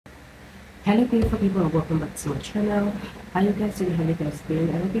Hello beautiful people and welcome back to my channel. How you guys doing? How you guys doing?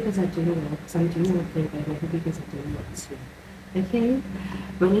 I hope you guys are doing well because I'm doing okay, but I hope you guys are doing well too. Okay?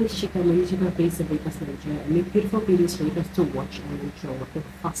 My name is Chika. I'm a YouTuber based in Vegas, Nigeria. I make beautiful videos for you guys to watch and enjoy. The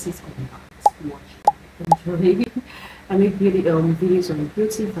fastest on that. Watch and enjoy. I make videos on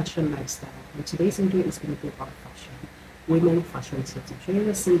beauty, fashion, lifestyle. And today's video is going to be about fashion. Women fashion tips. I'm sure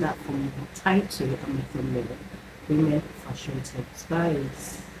you've seen that from the title and the thumbnail. Women fashion tips.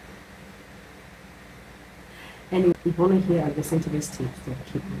 Guys. And if you want to hear and listen to these tips, then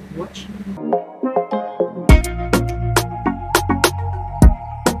keep watching.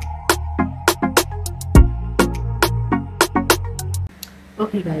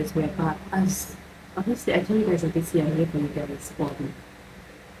 Okay guys, we're back. As obviously I told you guys that this year I'm here for you guys for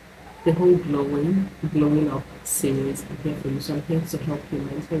the whole glowing up series. I'm here for you. So I'm here to help you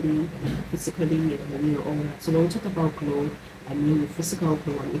mentally, physically, and all that. So when we talk about glow, I mean your physical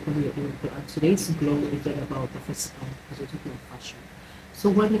glow and equally your inner glow. And today's glow is all about the physical because we're talking about fashion. So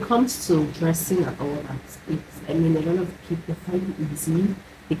when it comes to dressing and all that, I mean a lot of people find it easy.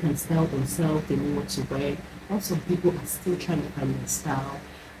 They can style themselves, they know what to wear. Also people are still trying to find their style.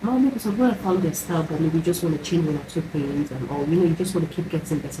 Maybe some people have found their style, but maybe you just want to change one or two things, and or you just want to keep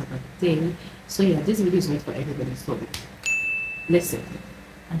getting better by the day. So yeah, this video is not for everybody. So listen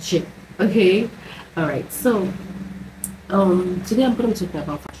and share. Okay, all right. So today I'm going to talk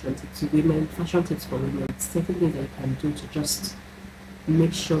about fashion tips to women, fashion tips for women. Certain things that you can do to just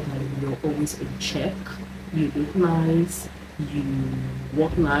make sure that you're always in check. You look nice, you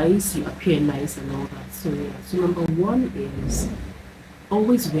walk nice, you appear nice, and all that. So yeah. So number one is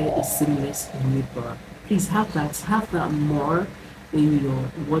always wear a seamless knee bra. Please have that more in your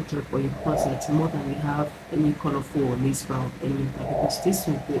wardrobe or your closet more than you have any colorful or lace bra or any of that, because this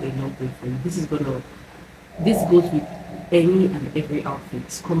will go a long way for you. This goes with any and every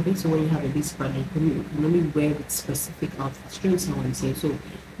outfit compared to when you have a lace bra, you can only wear with specific outfits. Do you understand what I'm saying? So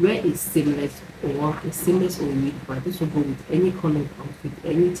wear a seamless or a knee bra. This will go with any color outfit,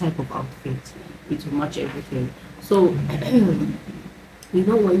 any type of outfit. It will match everything. So you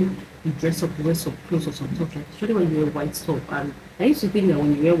know when you dress up, you wear some clothes or some top, like especially when you wear white top. And I used to think that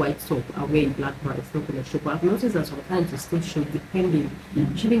when you wear white top and wear a black bra, it's not gonna show. But I've noticed that sometimes it still shows depending.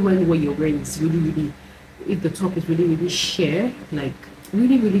 Especially when what you're wearing is really, if the top is really sheer, like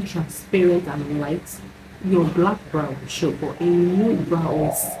really transparent and light, your black bra will show. But a nude bra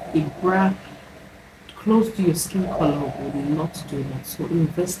or a bra close to your skin color will not do that. So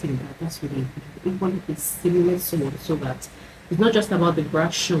invest in that. That's really important. Equally, it's seamless one so that it's not just about the bra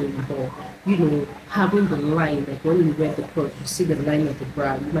showing, but having the line. Like when you wear the clothes, you see the line of the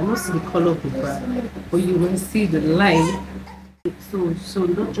bra. You might not see the color of the bra, but you will see the line. So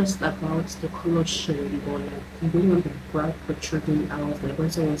not just about the color showing, but like you don't want the bra protruding out. Like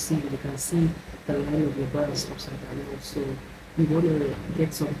when someone sees you, they can see the line of your bra and stuff like that. Also, you want to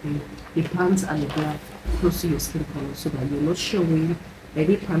get something, the pants and the bra close to your skin color so that you're not showing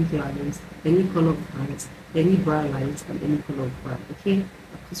any pant lines, any color of pants, any bra lines, and any color of bra. Okay,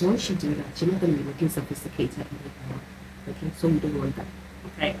 because once you do that, you're not going to be looking sophisticated anymore. Okay, so we don't want that.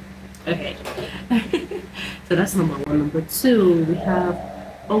 Okay. So that's number one. Number two, we have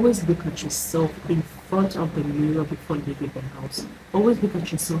always look at yourself in front of the mirror before leaving the house. Always look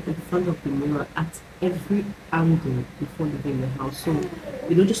at yourself in front of the mirror at every angle before leaving the house. So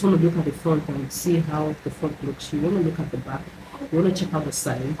you don't just want to look at the front and see how the front looks. You want to look at the back. You want to check out the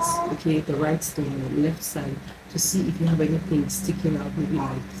sides, okay, the right, the left side, to see if you have anything sticking out, maybe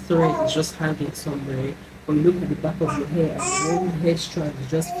like thread is just hanging somewhere, or you look at the back of your hair and one hair strand is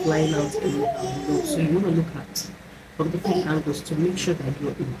just flying out anyhow. So you want to look at from different angles to make sure that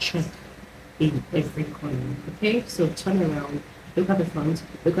you're in check in every corner. Okay, so turn around, look at the front,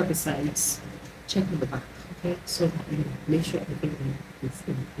 look at the sides, check at the back. Okay, so that you make sure everything is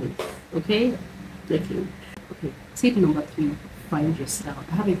in place. Okay, okay. Tip number three: find your style.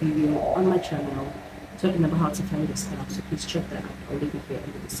 I have a video on my channel talking about how to find your style, so please check that out. I'll leave it here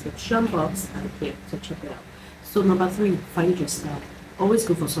in the description box and here, so check it out. So number three, find your style. Always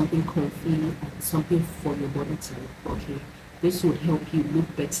go for something comfy and something for your body type. Okay, this would help you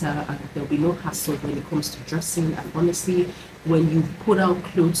look better and there'll be no hassle when it comes to dressing. And honestly, when you put out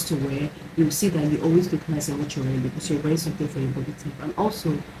clothes to wear, you'll see that you always look nice in what you're wearing because you're wearing something for your body type. And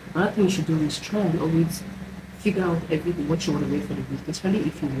also, another thing you should do is try and always figure out everything what you want to wear for the week, especially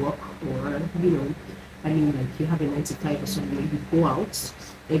if you work or I mean, like you have a 9 to 5 or something, you go out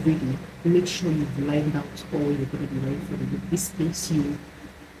every day. Make sure you've lined out all you're going to be wearing for the week. This makes you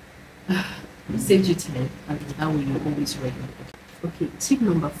saves you time, and that way you're always ready. Okay, tip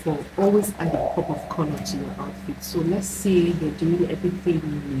number 4: always add a pop of color to your outfit. So let's say you're doing everything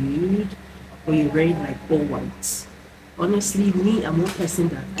nude, or you're wearing like all white. Honestly, me, I'm one person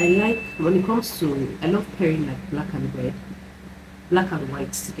that I like when it comes to, I love pairing like black and red, black and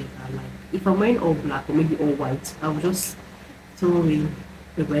white together. Like if I'm wearing all black or maybe all white, I'll just throw in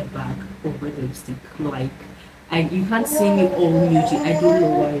a red bag or red lipstick. Like you can't see me all moody. I don't know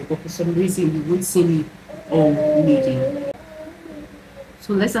why, but for some reason you won't see me all moody.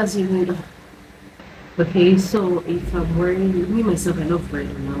 So let's assume. Okay, so if I'm wearing, me myself, I love red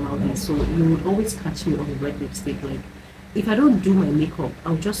on normal days, so you would always catch me on a red lipstick. Like, if I don't do my makeup,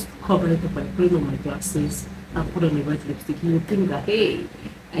 I'll just cover it up by putting on my glasses and put on a red lipstick. You would think that, hey,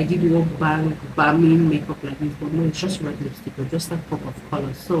 I did one banging makeup like this, but no, it's just red lipstick or just that pop of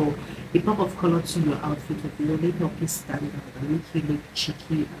color. So, the pop of color to your outfit will really help you stand out and make you look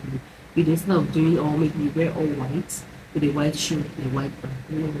cheeky. And instead of doing all, maybe you wear all white with a white shoe and a white bag.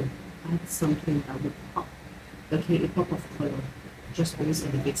 No, add something that would pop. Okay, a pop of color just always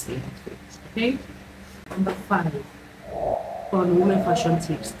elevates the outfit. Okay. Number 5, on women fashion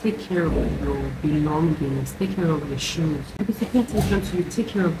tips, take care of your belongings, take care of your shoes. Because if you pay attention to you, take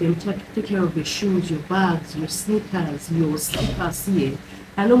care of them, take care of your shoes, your bags, your sneakers, your slippers here.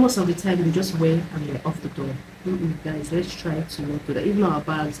 I know most of the time you just wear and you're off the door. Guys, let's try to not do that. Even our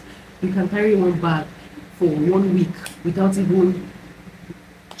bags, you can carry one bag for 1 week without even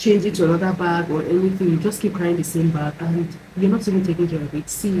change it to another bag or anything. You just keep carrying the same bag and you're not even taking care of it.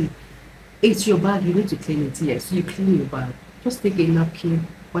 See, it's your bag, you need to clean it. Yes, you clean your bag. Just take a napkin,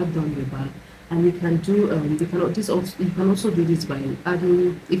 wipe down your bag, and you can do you can also do this by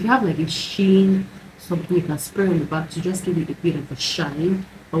adding, if you have like a sheen, something you can spray on the bag to just give it a bit of a shine.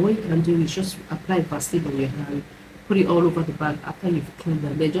 But what you can do is just apply Vaseline on your hand, put it all over the bag after you've cleaned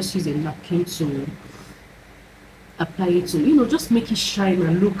them. Then just use a napkin to apply it to, just make it shine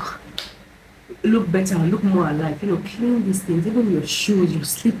and look better, look more alive. Clean these things, even your shoes, your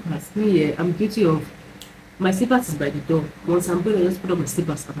slippers. Me, I'm guilty of, my slippers is by the door. Once I'm going, I just put on my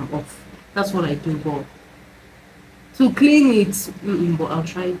slippers and I'm off. That's what I do. But to clean it, but I'll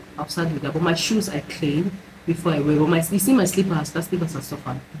try outside with that. But my shoes I clean before I wear. But you see my slippers, that slippers are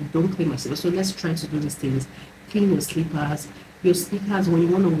suffered. You don't clean my slippers. So let's try to do these things. Clean your slippers. Your sneakers, when you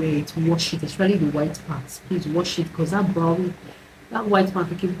want to wear it, wash it, especially the white parts. Please wash it, because that white part,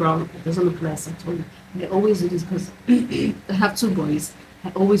 looking brown, it doesn't look nice at all. I always do this because I have 2 boys. I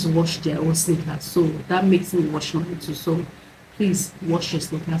always wash their own sneakers, so that makes me wash mine too. So please wash your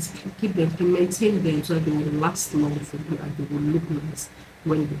sneakers, keep them, maintain them so that they will last long for you and they will look nice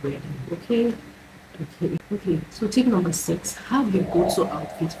when you wear them. Okay. So tip number 6: have your go-to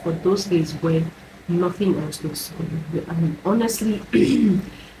outfit for those days where nothing else looks good. And honestly,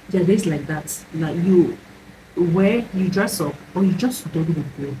 there are days like that, like where you dress up or you just don't look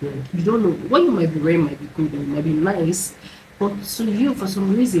good. Like you don't know what you might be wearing might be good and might be nice, but so you, for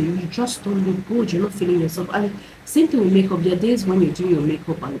some reason, you just don't look good. You're not feeling yourself. And same thing with makeup. There are days when you're doing your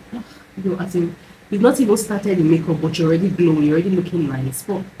makeup and as in you've not even started the makeup, but you're already glowing, you're already looking nice.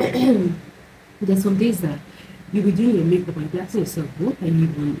 But there's some days that you'll be doing your makeup and you're asking yourself, what are you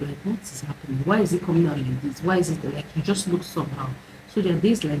doing? Like, what is happening? Why is it coming out like this? Why is it like you just look somehow? So there are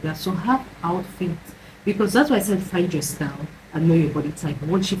days like that. So have outfits, because that's why I said find your style and know your body type.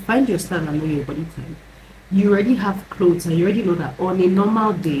 Once you find your style and know your body type, you already have clothes and you already know that on a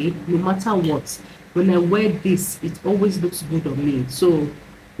normal day, no matter what, when I wear this, it always looks good on me. So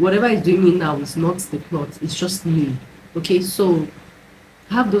whatever is doing me now is not the clothes, it's just me. Okay, so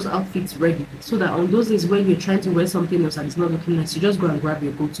have those outfits ready so that on those days when you're trying to wear something else and it's not looking nice, you just go and grab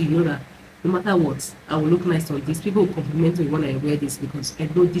your go-to. You know that no matter what, I will look nice on this. People will compliment me when I wear this because I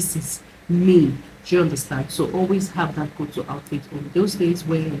know this is me. Do you understand? So always have that go-to outfit on those days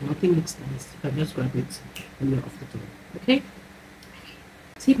where nothing looks nice. You can just grab it and you're off the door. Okay?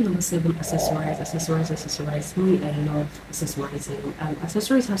 Tip number 7: accessorize. Me, I love accessorizing. And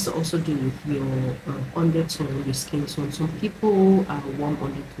accessories has to also do with your undertone, your skin tone. Some people are warm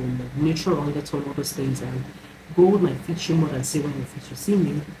undertone, neutral undertone, all those things. And gold might fit you more than silver might fit you. See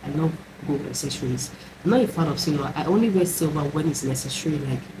me, I love gold accessories. I'm not a fan of silver. I only wear silver when it's necessary.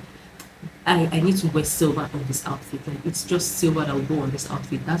 Like I need to wear silver on this outfit. Like it's just silver that will go on this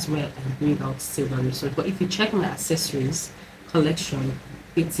outfit. That's where I bring out silver research. But if you check my accessories collection,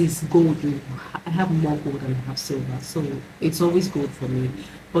 it is gold. I have more gold than I have silver, so it's always gold for me.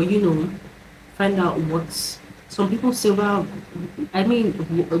 But find out what some people silver. I mean,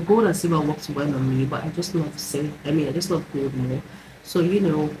 gold and silver works well on me, but I just love silver. I just love gold more. So,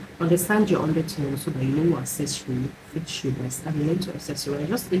 understand your undertone so that you know what accessory fits you best and learn to accessorize.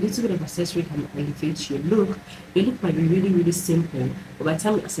 Just a little bit of accessory can elevate your look. Your look might be really, really simple, but by the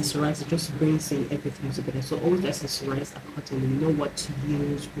time you accessorize, it just brings in everything together. So always accessorize accordingly. You know what to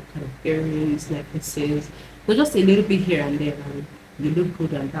use, what kind of earrings, necklaces. So just a little bit here and there, and you look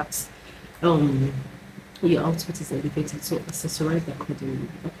good, and that's your outfit is elevated. So accessorize accordingly.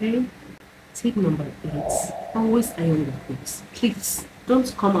 Okay. Tip number 8, always iron your clothes. Please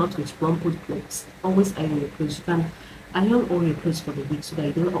don't come out with rumpled clothes. Always iron your clothes. You can iron all your clothes for the week so that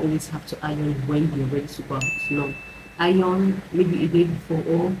you don't always have to iron when you're ready to go out. No, iron maybe a day before,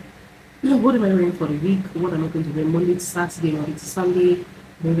 or what am I wearing for the week? What am I going to wear Monday to Saturday, Monday to Sunday?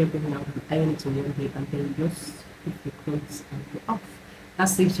 Maybe everything out and iron it in one day, and then you just put your clothes and go off. That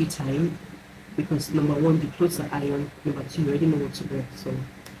saves you time because number one, the clothes are ironed. Number two, you already know what to wear. So,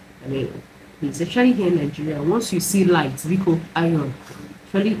 I mean, especially here in Nigeria, once you see lights, we call iron.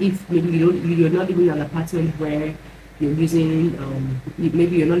 Especially if maybe you're not living in an apartment where you're using,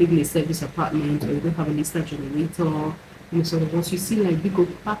 maybe you're not living in a service apartment or you don't have a lister generator. So once you see light, we go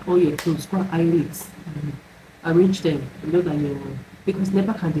pack all your clothes, go iron it, arrange them. You know that because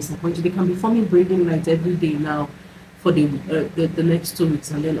never can disappoint you. They can be forming braiding lights every day now for the next 2 weeks,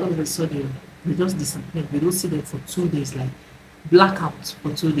 and then all of a sudden they just disappear. You don't see them for 2 days, like blackout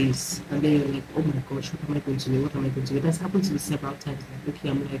for 2 days, and then you're like, oh my gosh, what am I going to do? What am I going to do? That's happened to me several times. Like, okay,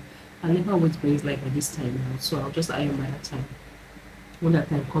 I'm like, I never always brings like at this time now, so I'll just iron by that time. When that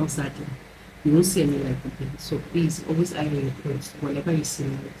time comes, that you won't see any light again. So please always iron your clothes whenever you see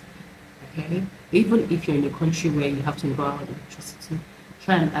light. Okay, even if you're in a country where you have to go out electricity,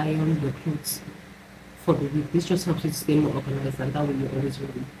 try and iron your clothes for the week. This just helps you to stay more organized, and that way you're always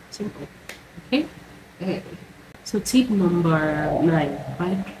ready. Simple. Okay. So tip number 9,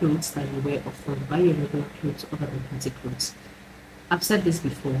 buy clothes that you wear often. Buy your regular clothes other than party clothes. I've said this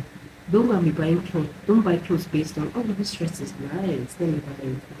before. Don't go and be buying clothes. Don't buy clothes based on, oh, this dress is nice. Let me buy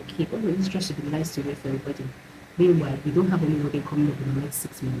it for the kid. Oh, this dress would be nice to wear for everybody. Meanwhile, you don't have any wedding coming up in the next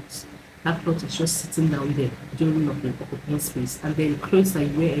 6 months. That clothes is just sitting down there, doing nothing, occupying space. And then clothes that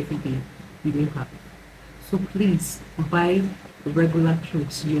you wear every day, you don't have. So please buy regular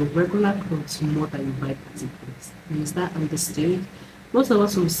clothes, your regular clothes more than you buy party clothes. Is that understood? Most of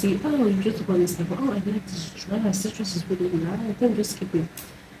us will see, oh, you just go on this level, oh, I like this dress. This dress is really nice. Then just keep it.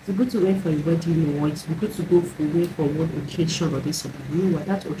 It's good to wear for your wedding, or it's good to go for wear for one occasion or this or that. Meanwhile,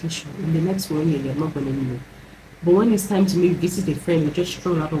 that occasion in the next 1 year, you're not going anymore. But when it's time to maybe visit a friend, you just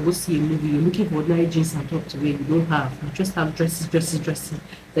stroll out or go see a movie, you're looking for ordinary jeans and top to wear, you don't have. You just have dresses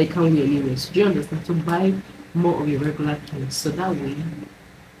that you can't wear anyway. So do you understand? To buy more of your regular clothes. So that way,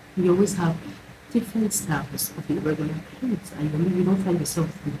 you always have different styles of your regular clothes, and you don't find yourself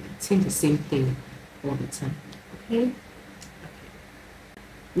repeating the same thing all the time. Okay?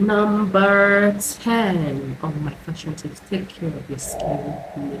 Number 10 of my fashion tips: take care of your skin,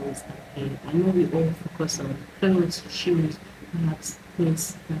 nails, and hair. I know we all focus on clothes, shoes, bags,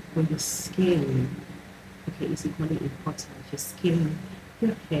 things, but for your skin, okay, it's equally important. Your skin,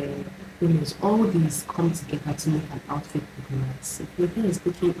 your hair, your nails, all these come together to make an outfit look nice. If your hair is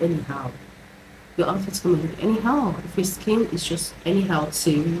looking anyhow, your outfit's gonna look anyhow. If your skin is just anyhow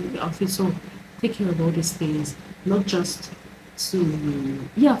too, your outfit. So take care of all these things, not just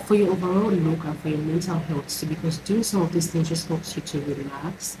for your overall look and for your mental health too, because doing some of these things just helps you to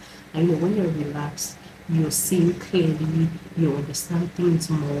relax. And when you're relaxed, you're seeing clearly, you understand things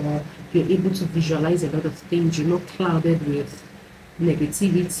more, you're able to visualize a lot of things, you're not clouded with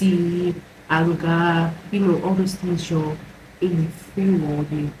negativity, anger, all those things. You're in a free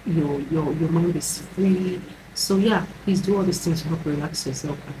world, your mind is free. So yeah, please do all these things to help relax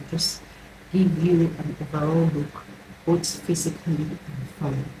yourself and just give you an overall look, both physically and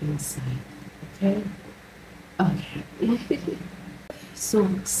from inside. Okay? Okay. So,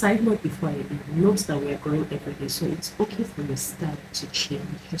 side note before I note that we are growing every day, so it's okay for your style to change.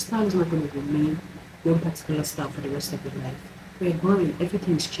 Your style is not going to remain one particular style for the rest of your life. We're growing,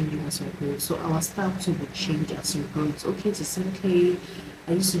 everything is changing as we're growing. So our style too will change as we grow. It's okay to say, okay,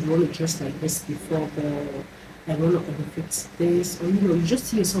 I used to want to dress like this before, but I want to elevate this, or you just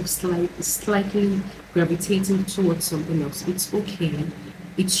see yourself slightly gravitating towards something else. It's okay.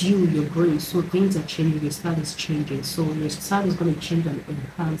 It's you're growing, so things are changing, your style is changing. So your style is going to change and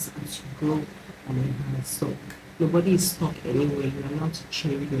enhance as you grow and enhance. So nobody is stuck anywhere. You're allowed to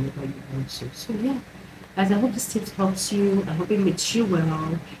change whenever you want to. So yeah. Guys, I hope this tip helps you. I hope it makes you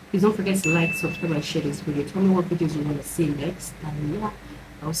well. Please don't forget to like, subscribe, and share this video. Tell me what videos you want to see next. And yeah,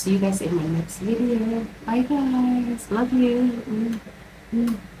 I'll see you guys in my next video. Bye guys. Love you.